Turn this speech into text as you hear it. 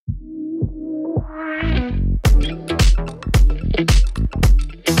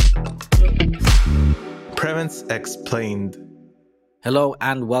Prevence Explained. Hello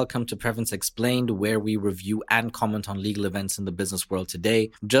and welcome to Prevence Explained, where we review and comment on legal events in the business world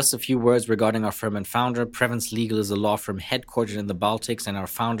today. Just a few words regarding our firm and founder. Prevence Legal is a law firm headquartered in the Baltics, and our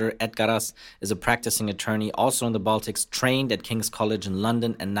founder, Edgaras, is a practicing attorney also in the Baltics, trained at King's College in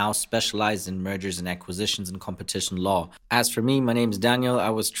London, and now specialized in mergers and acquisitions and competition law. As for me, my name is Daniel. I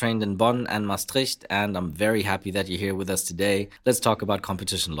was trained in Bonn and Maastricht, and I'm very happy that you're here with us today. Let's talk about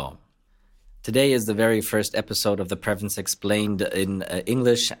competition law. Today is the very first episode of the Prevence Explained in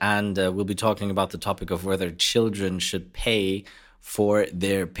English, and we'll be talking about the topic of whether children should pay for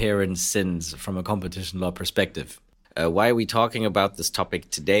their parents' sins from a competition law perspective. Why are we talking about this topic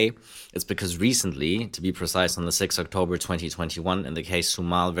today? It's because recently, to be precise, on the 6th October 2021, in the case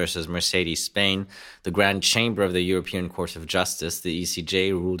Sumal versus Mercedes Spain, the Grand Chamber of the European Court of Justice, the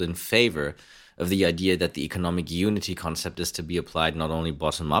ECJ, ruled in favor of the idea that the economic unity concept is to be applied not only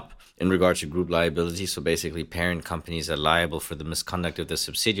bottom-up in regard to group liability, so basically parent companies are liable for the misconduct of the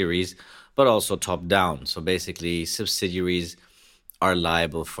subsidiaries, but also top-down, so basically subsidiaries are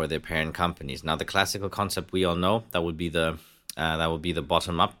liable for their parent companies. Now, the classical concept we all know, that would be the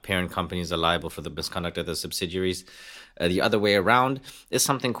bottom-up. Parent companies are liable for the misconduct of the subsidiaries. The other way around is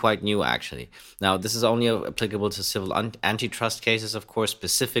something quite new, actually. Now, this is only applicable to civil antitrust cases, of course,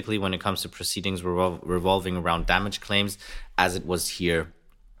 specifically when it comes to proceedings revolving around damage claims, as it was here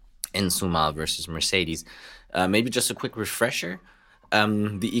in Sumal versus Mercedes. Maybe just a quick refresher.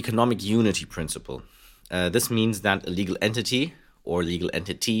 The economic unity principle. This means that a legal entity or legal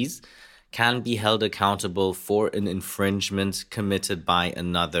entities can be held accountable for an infringement committed by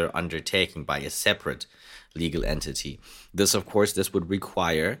another undertaking, by a separate legal entity. This would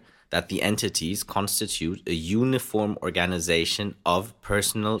require that the entities constitute a uniform organization of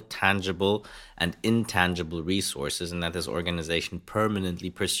personal, tangible, and intangible resources, and that this organization permanently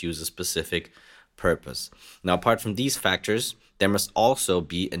pursues a specific purpose. Now, apart from these factors, there must also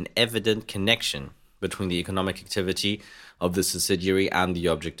be an evident connection between the economic activity of the subsidiary and the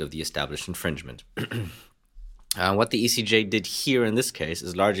object of the established infringement. What the ECJ did here in this case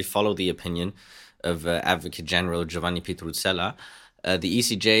is largely follow the opinion of Advocate General Giovanni Pietruzzella. The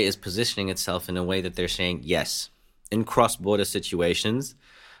ECJ is positioning itself in a way that they're saying, yes, in cross-border situations,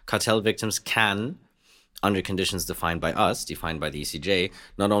 cartel victims can, under conditions defined by us, defined by the ECJ,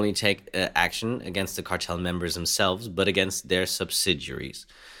 not only take action against the cartel members themselves, but against their subsidiaries.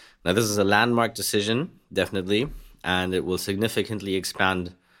 Now, this is a landmark decision, definitely, and it will significantly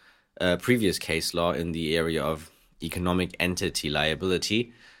expand previous case law in the area of economic entity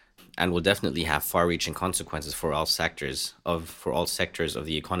liability, and will definitely have far-reaching consequences for all sectors of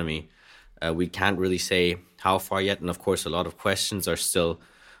the economy. We can't really say how far yet, and of course, a lot of questions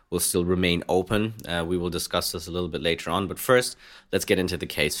will still remain open. We will discuss this a little bit later on, but first, let's get into the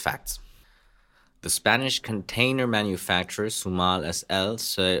case facts. The Spanish container manufacturer Sumal S.L.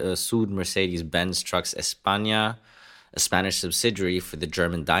 sued Mercedes-Benz Trucks España, a Spanish subsidiary for the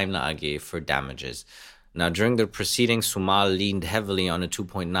German Daimler AG, for damages. Now, during the proceedings, Sumal leaned heavily on a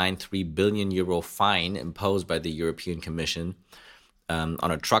 2.93 billion euro fine imposed by the European Commission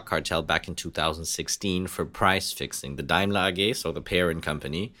on a truck cartel back in 2016 for price fixing. The Daimler AG, so the parent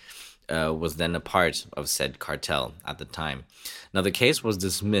company, was then a part of said cartel at the time. Now, the case was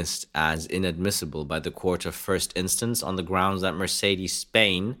dismissed as inadmissible by the court of first instance on the grounds that Mercedes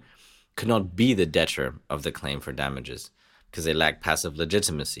Spain could not be the debtor of the claim for damages because they lacked passive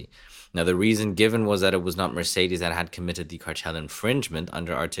legitimacy. Now, the reason given was that it was not Mercedes that had committed the cartel infringement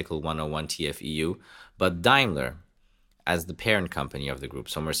under Article 101 TFEU, but Daimler as the parent company of the group.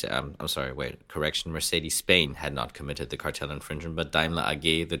 So, Mercedes Spain had not committed the cartel infringement, but Daimler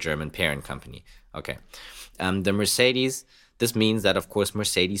AG, the German parent company. Okay. This means that, of course,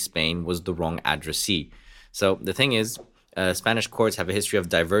 Mercedes Spain was the wrong addressee. So the thing is, Spanish courts have a history of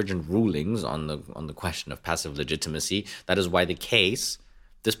divergent rulings on the question of passive legitimacy. That is why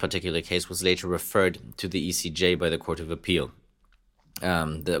this particular case was later referred to the ECJ by the Court of Appeal.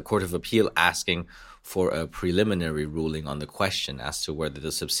 The Court of Appeal asking for a preliminary ruling on the question as to whether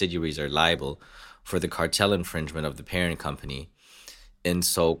the subsidiaries are liable for the cartel infringement of the parent company in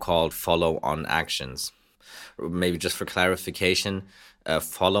so-called follow-on actions. Maybe just for clarification,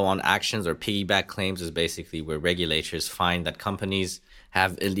 follow-on actions or piggyback claims is basically where regulators find that companies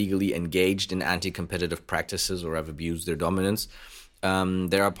have illegally engaged in anti-competitive practices or have abused their dominance.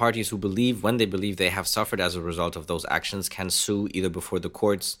 There are parties who believe, when they believe they have suffered as a result of those actions, can sue either before the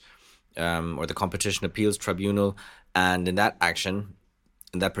courts or the Competition Appeals Tribunal, and in that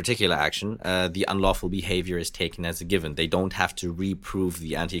particular action, the unlawful behavior is taken as a given. They don't have to reprove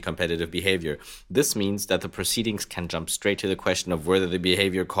the anti-competitive behavior. This means that the proceedings can jump straight to the question of whether the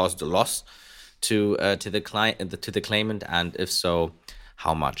behavior caused a loss to the claimant, and if so,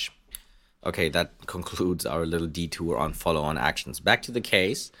 how much? Okay, that concludes our little detour on follow-on actions. Back to the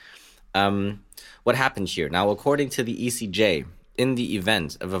case. What happened here? Now, according to the ECJ, in the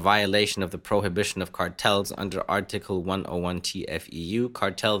event of a violation of the prohibition of cartels under Article 101 TFEU,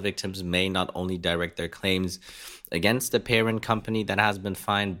 cartel victims may not only direct their claims against the parent company that has been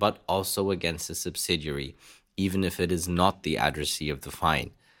fined, but also against a subsidiary, even if it is not the addressee of the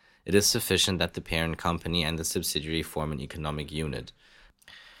fine. It is sufficient that the parent company and the subsidiary form an economic unit.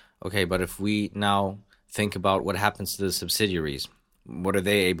 Okay, but if we now think about what happens to the subsidiaries, what are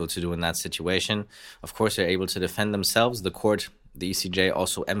they able to do in that situation? Of course, they're able to defend themselves. The ECJ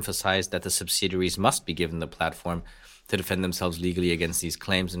also emphasized that the subsidiaries must be given the platform to defend themselves legally against these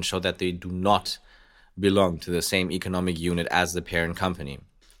claims and show that they do not belong to the same economic unit as the parent company.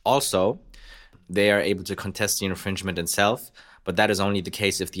 Also, they are able to contest the infringement itself, but that is only the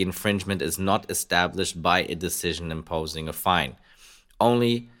case if the infringement is not established by a decision imposing a fine.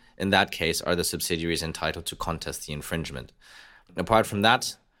 Only in that case are the subsidiaries entitled to contest the infringement. Apart from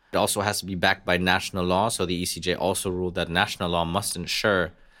that, it also has to be backed by national law, so the ECJ also ruled that national law must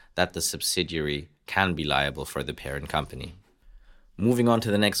ensure that the subsidiary can be liable for the parent company. Moving on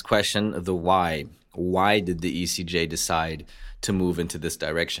to the next question, the why. Why did the ECJ decide to move into this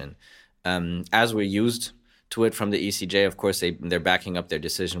direction? As we're used to it from the ECJ, of course, they're backing up their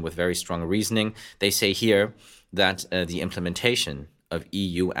decision with very strong reasoning. They say here that the implementation of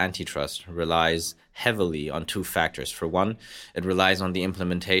EU antitrust relies heavily on two factors. For one, it relies on the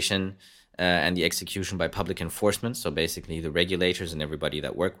implementation and the execution by public enforcement, so basically the regulators and everybody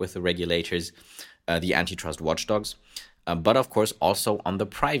that work with the regulators, the antitrust watchdogs, but of course also on the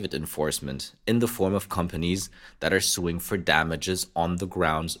private enforcement in the form of companies that are suing for damages on the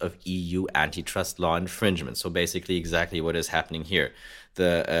grounds of EU antitrust law infringement. So basically exactly what is happening here.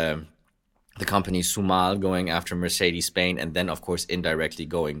 The company Sumal going after Mercedes Spain, and then, of course, indirectly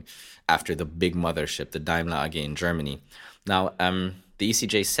going after the big mothership, the Daimler AG in Germany. Now, the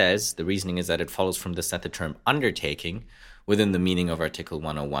ECJ says the reasoning is that it follows from this that the term undertaking, within the meaning of Article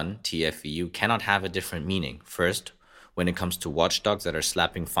 101 TFEU, cannot have a different meaning. First, when it comes to watchdogs that are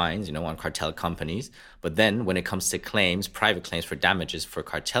slapping fines, on cartel companies. But then when it comes to claims, private claims for damages for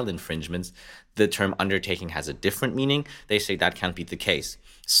cartel infringements, the term undertaking has a different meaning. They say that can't be the case.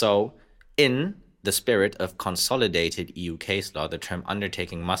 So, in the spirit of consolidated EU case law, the term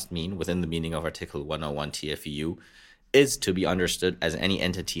undertaking must mean, within the meaning of Article 101 TFEU, is to be understood as any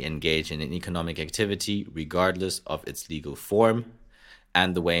entity engaged in an economic activity, regardless of its legal form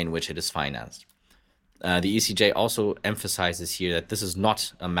and the way in which it is financed. The ECJ also emphasizes here that this is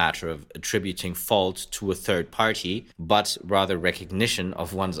not a matter of attributing fault to a third party, but rather recognition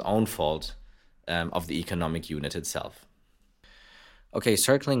of one's own fault of the economic unit itself. Okay,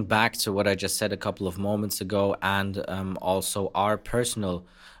 circling back to what I just said a couple of moments ago and also our personal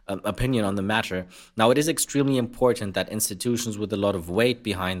opinion on the matter. Now, it is extremely important that institutions with a lot of weight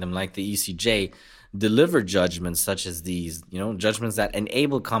behind them, like the ECJ, deliver judgments such as these, judgments that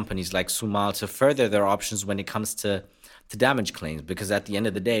enable companies like Sumal to further their options when it comes to damage claims. Because at the end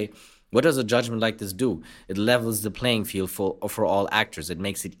of the day, what does a judgment like this do? It levels the playing field for all actors. It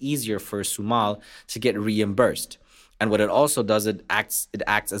makes it easier for Sumal to get reimbursed. And what it also does, it acts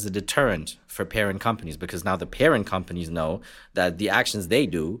as a deterrent for parent companies, because now the parent companies know that the actions they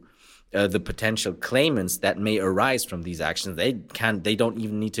do, the potential claimants that may arise from these actions, they don't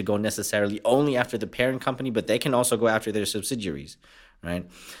even need to go necessarily only after the parent company, but they can also go after their subsidiaries, right?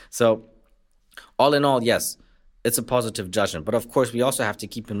 So all in all, yes, it's a positive judgment. But of course, we also have to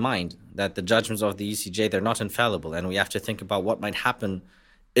keep in mind that the judgments of the ECJ, they're not infallible, and we have to think about what might happen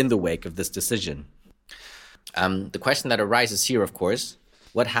in the wake of this decision. The question that arises here, of course,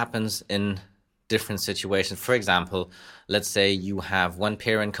 what happens in different situations? For example, let's say you have one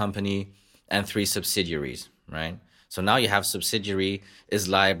parent company and 3 subsidiaries, right? So now you have subsidiary is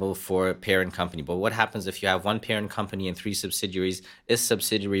liable for parent company. But what happens if you have one parent company and 3 subsidiaries? Is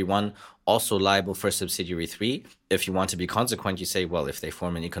subsidiary 1 also liable for subsidiary 3? If you want to be consequent, you say, well, if they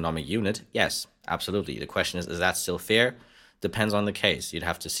form an economic unit, yes, absolutely. The question is that still fair? Depends on the case. You'd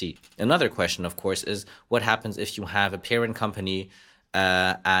have to see. Another question, of course, is what happens if you have a parent company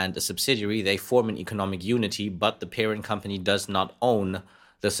and a subsidiary? They form an economic unity, but the parent company does not own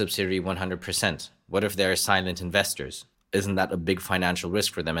the subsidiary 100%. What if they're silent investors? Isn't that a big financial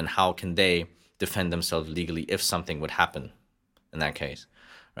risk for them? And how can they defend themselves legally if something would happen in that case?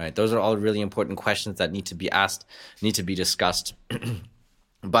 Right? Those are all really important questions that need to be asked, need to be discussed.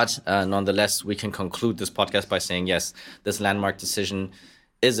 But nonetheless, we can conclude this podcast by saying, yes, this landmark decision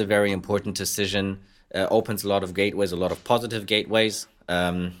is a very important decision, opens a lot of gateways, a lot of positive gateways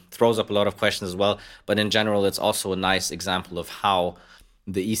throws up a lot of questions as well. But in general, it's also a nice example of how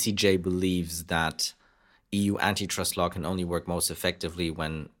the ECJ believes that EU antitrust law can only work most effectively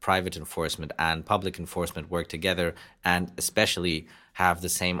when private enforcement and public enforcement work together, and especially have the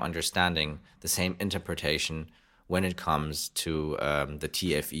same understanding, the same interpretation when it comes to the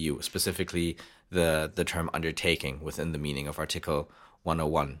TFEU, specifically the term undertaking within the meaning of Article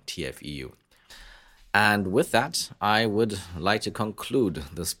 101 TFEU. And with that, I would like to conclude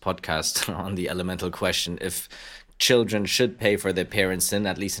this podcast on the elemental question if children should pay for their parents' sin,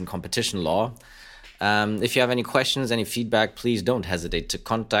 at least in competition law. If you have any questions, any feedback, please don't hesitate to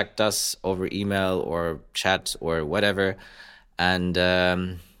contact us over email or chat or whatever. And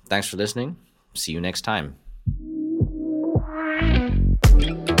thanks for listening. See you next time.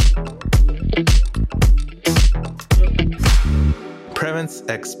 Prevence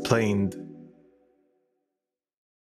Explained.